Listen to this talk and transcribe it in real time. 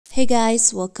Hey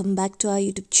guys, welcome back to our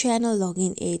YouTube channel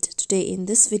Login 8. Today in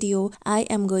this video, I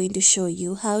am going to show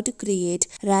you how to create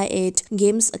Riot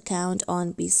Games account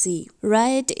on PC.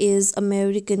 Riot is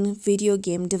American video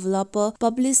game developer,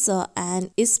 publisher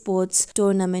and esports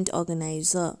tournament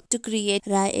organizer. To create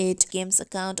Riot Games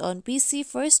account on PC,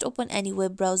 first open any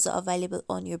web browser available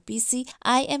on your PC.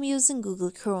 I am using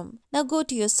Google Chrome. Now go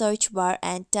to your search bar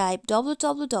and type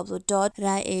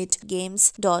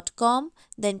www.riotgames.com.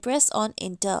 Then press on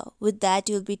enter. With that,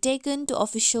 you'll be taken to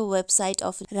official website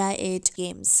of Riot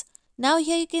Games. Now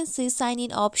here you can see sign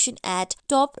in option at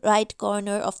top right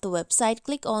corner of the website.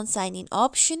 Click on sign in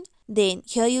option. Then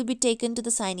here you'll be taken to the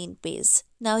sign in page.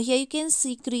 Now here you can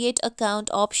see create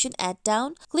account option at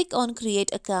down. Click on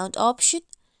create account option.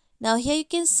 Now here you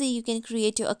can see you can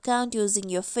create your account using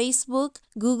your Facebook,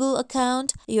 Google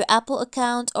account, your Apple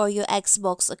account or your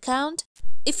Xbox account.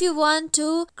 If you want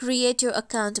to create your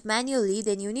account manually,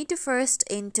 then you need to first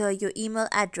enter your email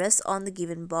address on the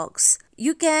given box.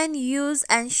 You can use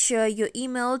and share your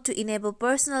email to enable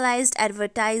personalized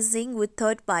advertising with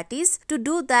third parties. To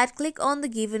do that, click on the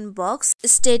given box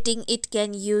stating it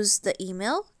can use the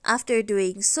email. After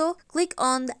doing so, click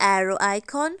on the arrow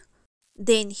icon.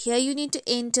 Then here you need to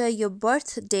enter your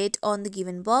birth date on the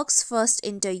given box. First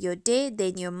enter your day,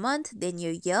 then your month, then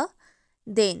your year.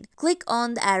 Then click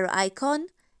on the arrow icon.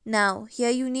 Now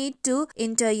here you need to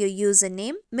enter your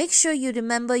username. Make sure you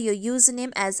remember your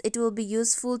username as it will be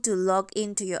useful to log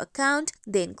into your account.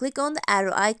 Then click on the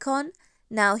arrow icon.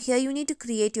 Now here you need to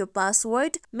create your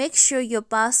password. Make sure your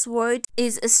password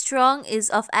is strong,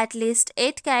 is of at least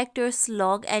 8 characters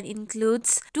long and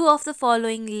includes 2 of the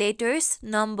following letters,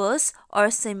 numbers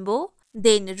or symbol.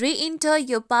 Then re-enter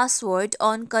your password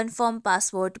on confirm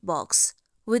password box.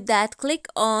 With that, click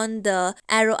on the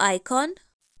arrow icon.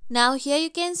 Now here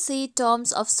you can see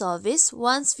terms of service.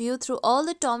 Once view through all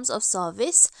the terms of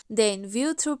service, then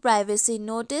view through privacy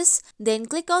notice, then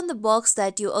click on the box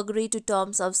that you agree to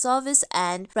terms of service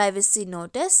and privacy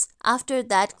notice. After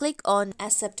that, click on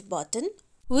accept button.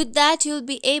 With that, you'll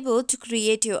be able to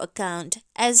create your account.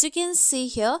 As you can see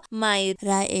here, my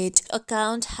Riot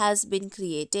account has been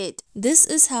created. This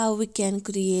is how we can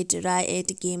create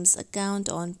Riot Games account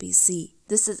on PC.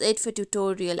 This is it for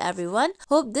tutorial everyone.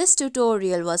 Hope this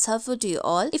tutorial was helpful to you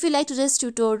all. If you liked this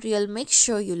tutorial, make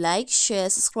sure you like, share,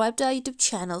 subscribe to our YouTube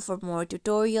channel for more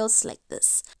tutorials like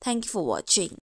this. Thank you for watching.